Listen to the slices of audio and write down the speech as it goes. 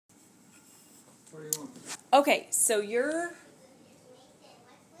Okay, so your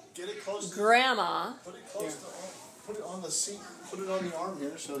Get it close. grandma. Put it close to. Put it on the seat. Put it on the arm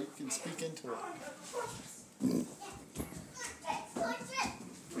here so you can speak into it.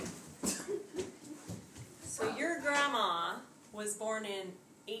 So your grandma was born in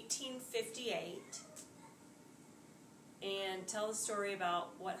 1858. And tell the story about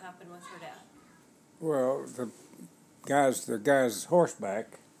what happened with her dad. Well, the guy's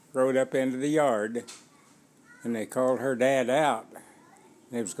horseback rode up into the yard, and they called her dad out.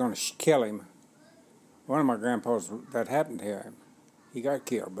 They was going to kill him. One of my grandpas, that happened to him. He got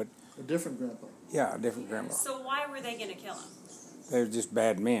killed, but... A different grandpa. Yeah, a different grandpa. So why were they going to kill him? They were just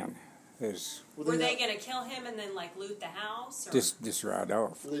bad men. Were they going to kill him and then, like, loot the house? Or? Just ride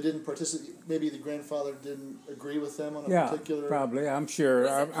off. Well, they didn't participate. Maybe the grandfather didn't agree with them on a particular... Yeah, probably. I'm sure.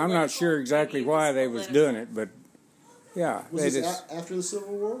 I'm not sure exactly Maybe why it was they was political. doing it, but yeah. Was this after the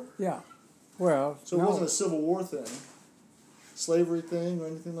Civil War? Yeah. Well, So it wasn't a Civil War thing? Slavery thing or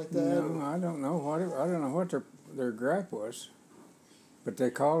anything like that? No, I don't know what their gripe was. But they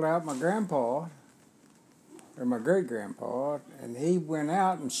called out my grandpa, or my great-grandpa, and he went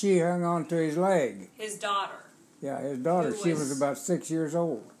out and she hung on to his leg. His daughter. Yeah, his daughter. She was about 6 years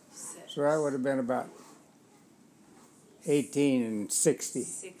old. 6. So that would have been about 1860.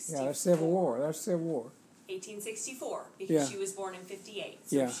 64. Yeah, that's Civil War. 1864, because Yeah. she was born in 58.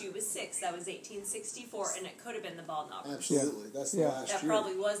 So Yeah. if she was 6, that was 1864, and it could have been the Bald Knobbers. Absolutely. That's the last That year.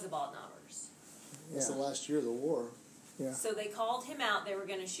 probably was the Bald Knobbers. That's the last year of the war. Yeah. So they called him out. They were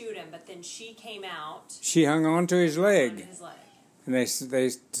going to shoot him, but then she came out She hung on to his on leg. his leg. And they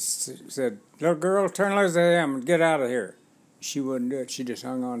said, "Little girl, turn loose of him and get out of here." She wouldn't do it. She just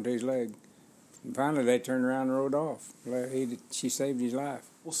hung on to his leg. And finally, they turned around and rode off. She saved his life.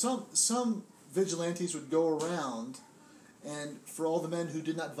 Well, some vigilantes would go around, and for all the men who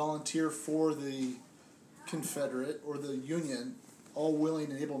did not volunteer for the Confederate or the Union, all willing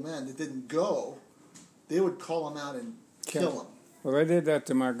and able men that didn't go, they would call them out and kill them. Well, they did that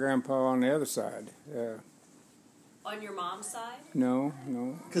to my grandpa on the other side. On your mom's side? No.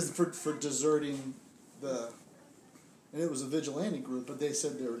 Because for deserting the... And it was a vigilante group, but they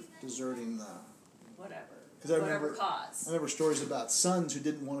said they were deserting the... Whatever. 'Cause I Whatever remember- cause. I remember stories about sons who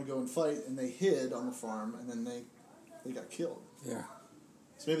didn't want to go and fight, and they hid on the farm, and then they got killed. Yeah.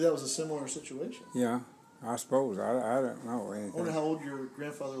 So maybe that was a similar situation. Yeah, I suppose. I don't know I anything. wonder how old your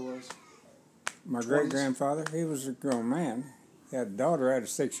grandfather was. My great-grandfather, he was a grown man. He had a daughter, had a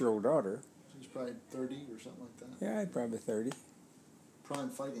 6-year-old daughter. He's probably 30 or something like that. Yeah, probably 30. Prime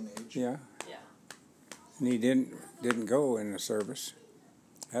fighting age. Yeah. Yeah. And he didn't go in the service.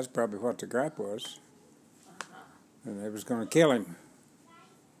 That's probably what the gripe was. And they was going to kill him.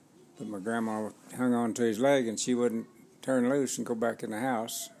 But my grandma hung on to his leg and she wouldn't turn loose and go back in the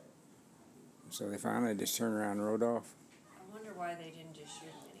house. So they finally just turned around and rode off. I wonder why they didn't just shoot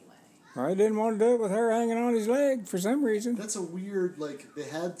him anyway. Well, he didn't want to do it with her hanging on his leg for some reason. That's a weird, they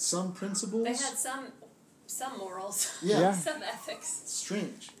had some principles. They had some morals. Yeah. Some ethics. It's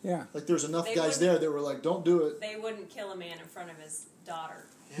strange. Yeah. Like there was enough They guys wouldn't- there that were like, don't do it. They wouldn't kill a man in front of his daughter.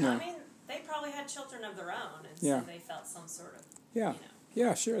 No. I mean, they probably had children of their own, and Yeah. so they felt some sort of, Yeah.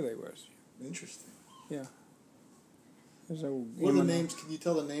 Yeah, sure they was. Interesting. Yeah. There's old What are the names? Can you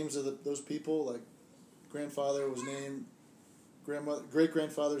tell the names of those people? Like, grandfather was named, grandmother,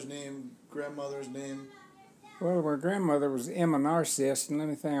 great-grandfather's name, grandmother's name. Well, my grandmother was Emma Narciss, and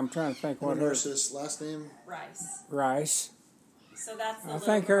I'm trying to think what her... Narcissus, last name? Rice. Rice. So that's the I little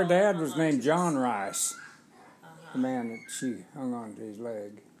think her girl dad that was hung named onto John his- Rice, the man that she hung on to his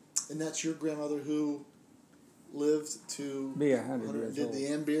leg. And that's your grandmother who lived to Be 100 years did old. the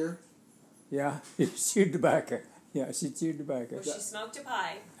end beer? Yeah, she chewed tobacco. Yeah, she chewed tobacco. Well, she smoked a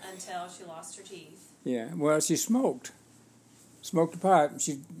pipe until she lost her teeth. Yeah, well, she smoked. Smoked a pipe.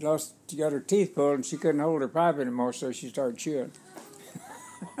 She got her teeth pulled, and she couldn't hold her pipe anymore, so she started chewing.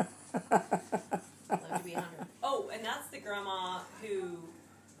 Lived to be 100. Oh, and that's the grandma who,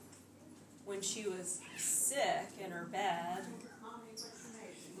 when she was sick in her bed,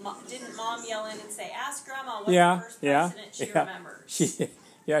 didn't Mom yell in and say, "Ask Grandma what's the first president she remembers?"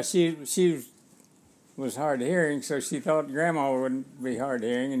 She was hard of hearing, so she thought Grandma wouldn't be hard of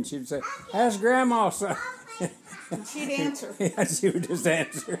hearing, and she'd say, "Ask Grandma, son." And she'd answer. Yeah, she would just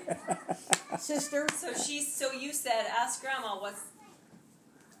answer. Sister, So you said, "Ask Grandma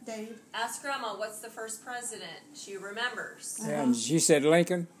Dave. Ask Grandma what's the first president she remembers." And she said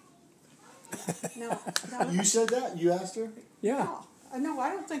Lincoln. No, You said that? You asked her? Yeah. no, I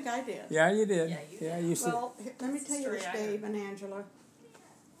don't think I did. Yeah, you did. Yeah, you did. Yeah, you said. Well, let me tell you this, Story I heard. Dave and Angela.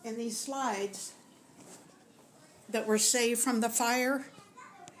 In these slides that were saved from the fire,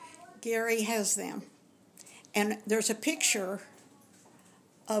 Gary has them. And there's a picture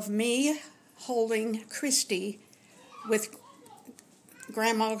of me holding Christy with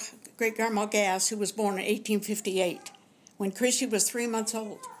great grandma Gass, who was born in 1858, when Christy was 3 months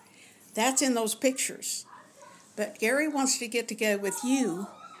old. That's in those pictures. But Gary wants to get together with you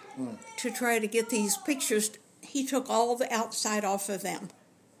to try to get these pictures. He took all the outside off of them.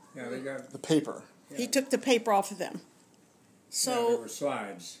 Yeah, they got The paper. He took the paper off of them. there So were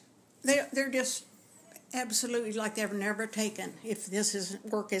slides. they're just absolutely like they were never taken if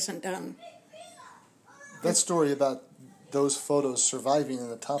work isn't done. That story about those photos surviving in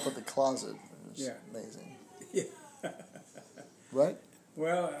the top of the closet is Yeah. amazing. Yeah. Right?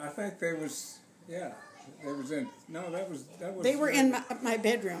 Well, I think they was that was They were in my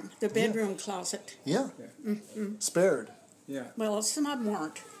bedroom, the bedroom closet. Yeah. Yeah. Spared. Yeah. Well, some of them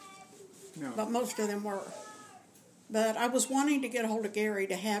weren't, No. but most of them were. But I was wanting to get a hold of Gary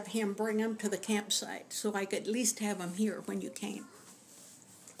to have him bring them to the campsite so I could at least have them here when you came.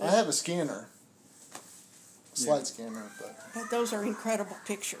 I have a scanner. Slide scanner, But those are incredible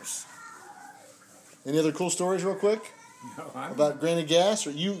pictures. any other cool stories real quick No, I about Granny Gass,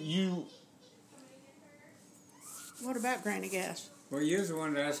 or you What about Granny Gass? Well, you was the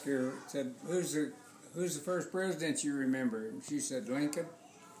one that asked her, said, who's the first president you remember? And she said Lincoln.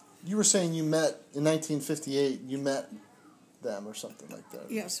 you were saying you met in 1958, you met them or something like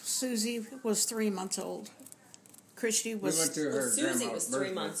that. Yes, Susie was 3 months old. Christy We went was... to her Well, Susie grandma's was 3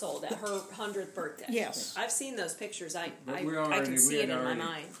 birthday. months old at her 100th birthday. Yes. I've seen those pictures. I But can see it in my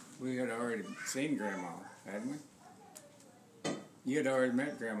mind. We had already seen Grandma, hadn't we? You had already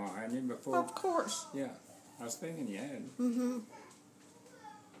met Grandma, hadn't you, before? Of course. Yeah. I was thinking you had.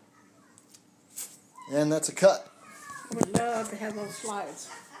 And that's a cut. I would love to have those slides.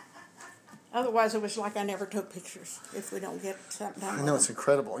 Otherwise, it was like I never took pictures if we don't get something done I with know, them. it's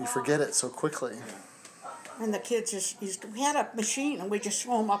incredible. You forget it so quickly. And the kids just used to... We had a machine and we just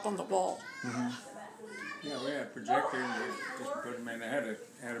throw them up on the wall. Yeah, we had a projector and we just put them in. They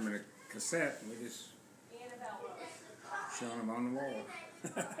had them in a cassette and we just showing them on the wall.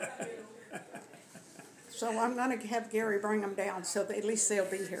 So I'm going to have Gary bring them down so that at least they'll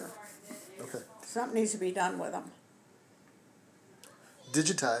be here. Okay. Something needs to be done with them.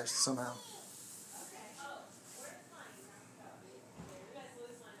 Digitized somehow.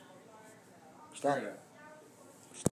 Stop. Right up.